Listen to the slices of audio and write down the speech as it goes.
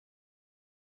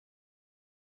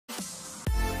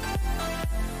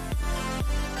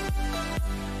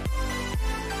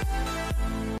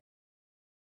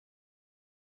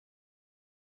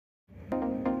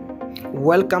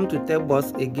Welcome to Tech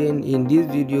Boss again. In this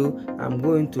video I'm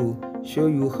going to show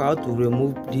you how to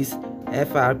remove this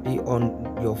FRP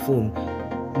on your phone.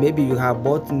 Maybe you have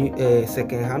bought a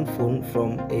second-hand phone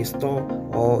from a store,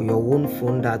 or your own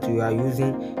phone that you are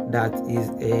using that is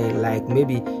like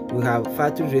maybe you have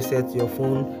factory reset your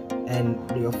phone, and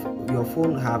your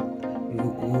phone have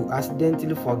you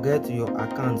accidentally forget your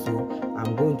account. So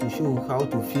I'm going to show you how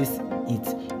to fix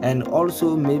it. And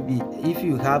also, maybe if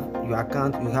you have your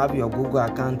account, you have your Google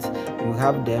account, you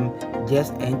have them,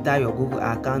 just enter your Google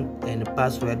account and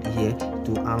password here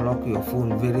to unlock your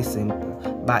phone. Very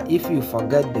simple. But if you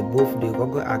forget both the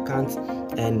Google account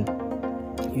and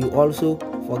you also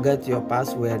forget your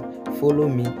password, follow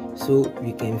me so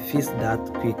we can fix that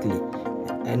quickly.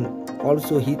 And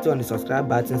also hit on the subscribe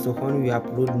button so when we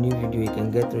upload new video you can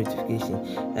get notification,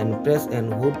 and press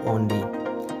and hold on the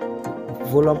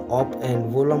volume up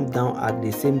and volume down at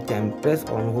the same time. Press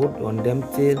and hold on them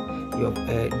till your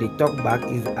the talkback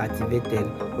is activated.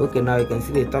 Okay, now you can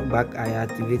see the talkback I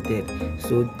activated.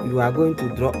 So you are going to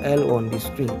draw L on the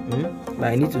screen, but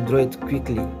I need to draw it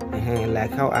quickly,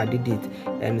 like how I did it,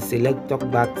 and select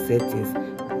talkback settings.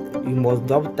 You must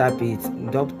double tap it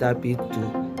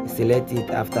to select it.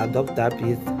 After double tap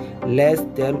it, let's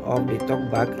turn off the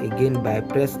talkback again by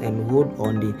press and hold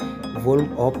on the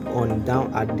volume up and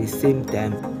down at the same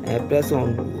time, and press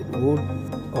on hold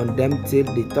on them till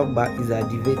the talkback is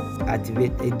deactivated.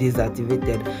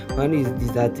 When it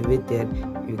is deactivated,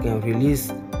 you can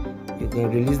release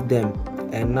them.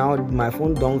 And now my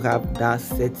phone don't have that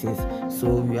settings, so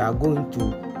we are going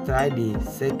to try the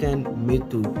second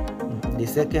method,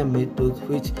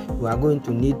 which we are going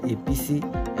to need a PC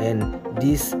and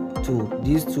these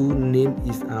two name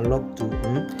is unlock to.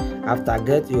 After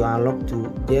get your unlock to,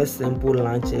 just simple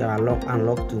launch your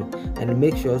unlock to, and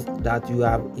make sure that you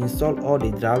have installed all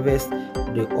the drivers,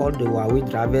 all the Huawei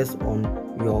drivers on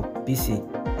your PC.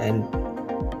 And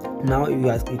now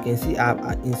you can see I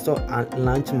have installed and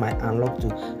launched my unlock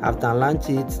to. After launch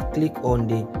it, click on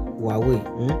the Huawei,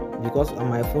 because on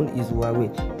my phone is Huawei.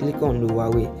 Click on the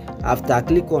Huawei. After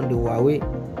click on the Huawei,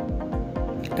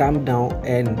 calm down,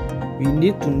 and you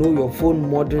need to know your phone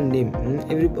model name.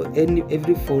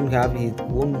 Every phone have its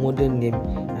own model name,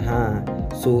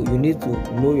 so you need to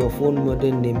know your phone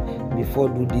model name before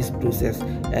do this process.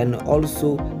 And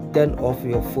also turn off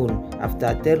your phone.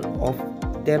 After turn off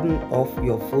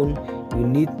your phone, you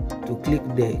need to click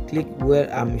where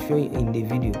I'm showing in the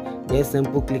video. Just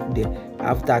simple click there.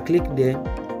 After click there,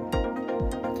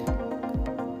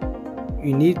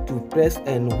 you need to press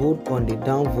and hold on the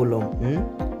down volume.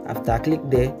 After click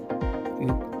there, you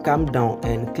come down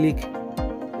and click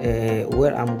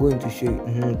where I'm going to show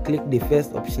you. Click the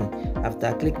first option.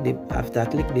 After click the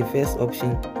first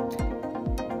option,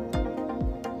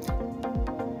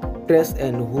 press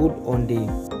and hold on the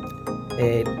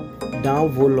down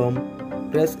volume.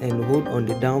 Press and hold on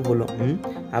the down volume.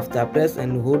 After press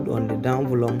and hold on the down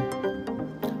volume,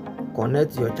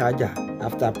 connect your charger.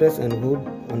 After press and hold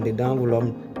on the down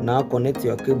volume, now connect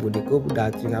your cable, the cable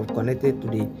that you have connected to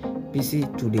the PC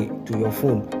to your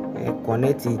phone.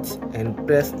 Connect it and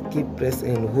keep press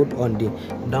and hold on the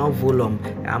down volume.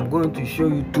 I'm going to show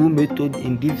you two methods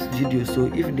in this video, so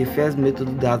if the first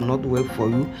method does not work for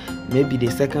you, maybe the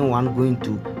second one going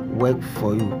to work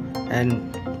for you.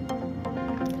 And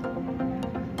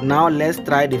now let's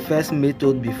try the first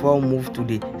method before move to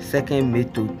the second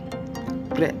method.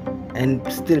 And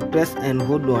still press and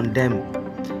hold on them.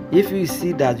 If you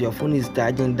see that your phone is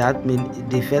charging, that means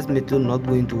the first method not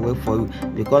going to work for you.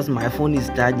 Because my phone is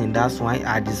charging, that's why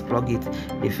I displug it.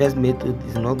 The first method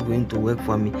is not going to work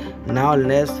for me. Now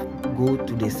let's go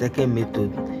to the second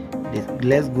method.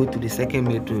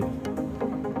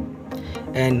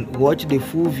 And watch the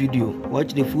full video.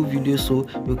 So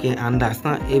you can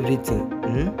understand everything.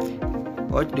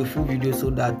 Watch the full video so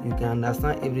that you can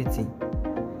understand everything.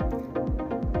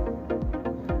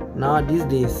 Now this is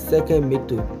the second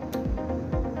method.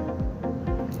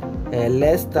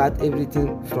 Let's start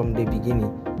everything from the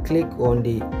beginning. Click on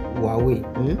the Huawei.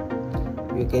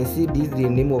 You can see this is the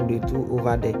name of the tool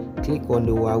over there. Click on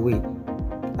the Huawei.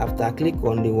 After click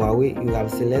on the Huawei, you have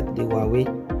select the Huawei.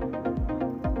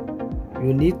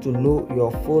 You need to know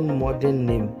your phone model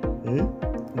name.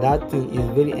 That thing is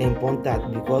very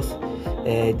important, because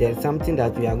there's something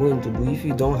that we are going to do. If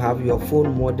you don't have your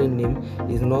phone model name,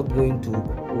 it's not going to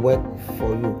work for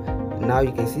you. Now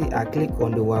you can see I click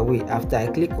on the Huawei. After I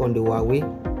click on the Huawei,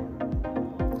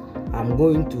 I'm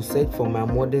going to search for my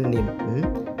model name.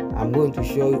 I'm going to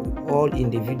show you all in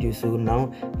the video. So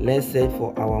now let's search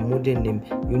for our model name.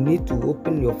 You need to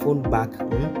open your phone back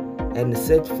and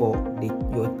search for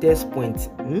your test point.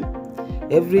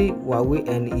 every Huawei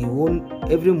and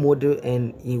every model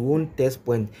and its own test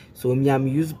point. So me, I'm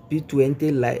use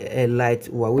P20 Lite,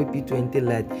 Huawei P20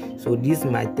 Lite. So this is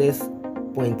my test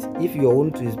point. If your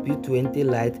own is P20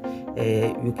 Lite,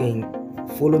 you can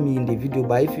follow me in the video.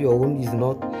 But if your own is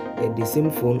not the same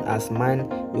phone as mine,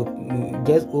 you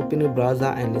just open a browser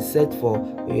and search for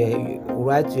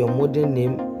write your model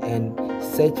name and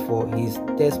search for his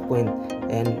test point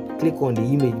and click on the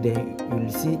image. Then you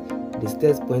will see this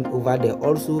test point over there.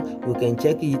 Also, you can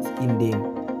check it in the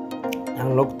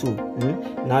unlock tool.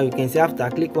 Now you can see after I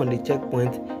click on the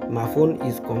checkpoint, my phone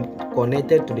is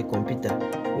connected to the computer.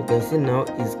 You can see now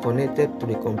it's connected to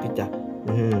the computer.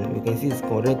 You can see it's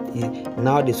correct.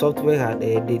 Now the software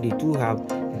the two have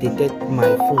detected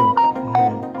my phone.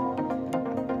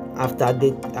 After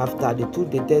the two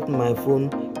detect my phone,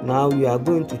 now you are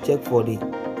going to check for the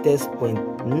test point.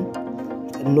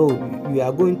 No, you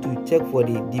are going to check for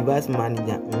the device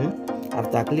manager.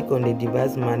 After I click on the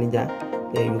device manager,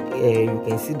 you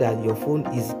can see that your phone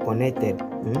is connected.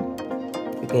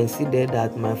 You can see there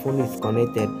that my phone is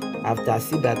connected. After I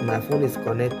see that my phone is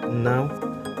connected, now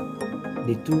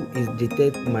the tool is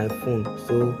detect my phone,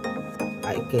 so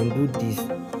I can do this.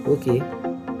 Okay,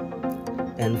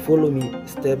 and follow me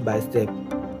step by step.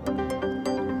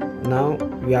 Now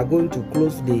we are going to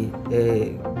close the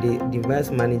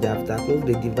device manager. After I close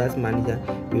the device manager,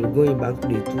 we are going back to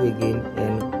the tool again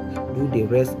and do the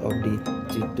rest of the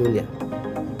tutorial.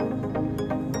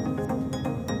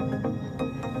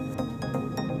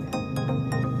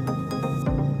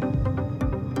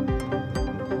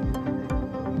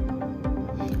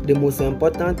 The most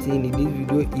important thing in this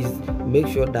video is make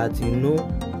sure that you know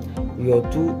your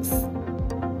tools.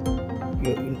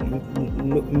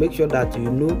 Make sure that you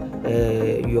know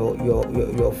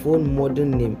your phone model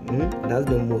name. That's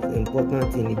the most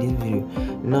important thing in this video.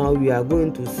 Now we are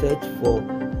going to search for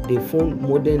the phone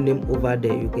model name over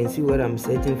there. You can see where I'm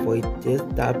searching for it.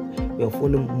 Just tap your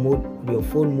phone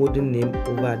model name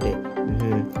over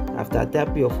there. After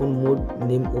tap your phone model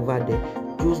name over there,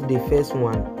 choose the first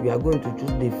one. We are going to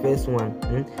choose the first one.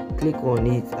 Click on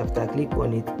it. After click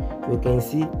on it, you can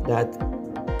see that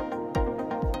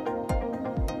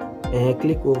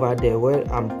click over there where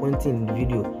I'm pointing in the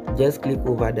video. Just click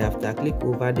over there. After click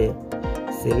over there,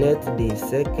 select the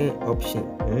second option.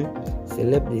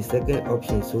 Select the second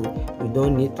option, so you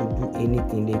don't need to do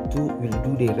anything. The tool will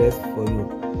do the rest for you.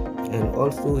 And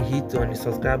also hit on the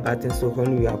subscribe button, so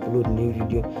when we upload new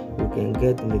video you can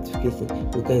get notification.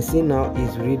 You can see now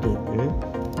it's reading.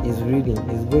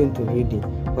 It's going to reading.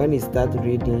 When it starts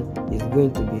reading, it's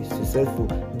going to be successful.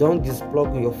 Don't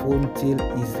displug your phone till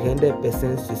it's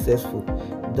 100% successful.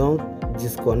 Don't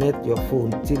disconnect your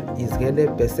phone till it's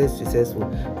 100% successful.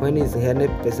 When it's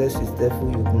 100%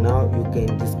 successful, you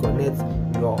can disconnect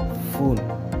your phone.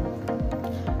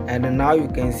 And now you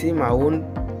can see my own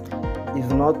is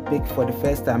not picked for the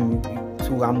first time,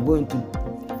 so I'm going to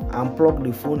unplug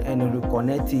the phone and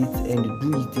reconnect it and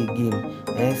do it again.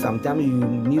 And sometimes you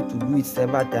need to do it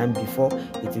several times before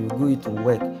it will go to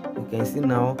work. You can see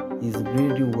now it's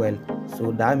really well,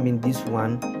 so that means this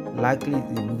one likely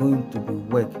is going to be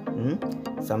work.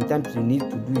 Sometimes you need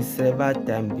to do it several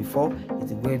times before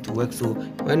it's going to work. So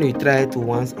when you try it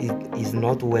once it is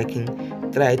not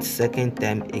working, try it second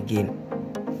time again.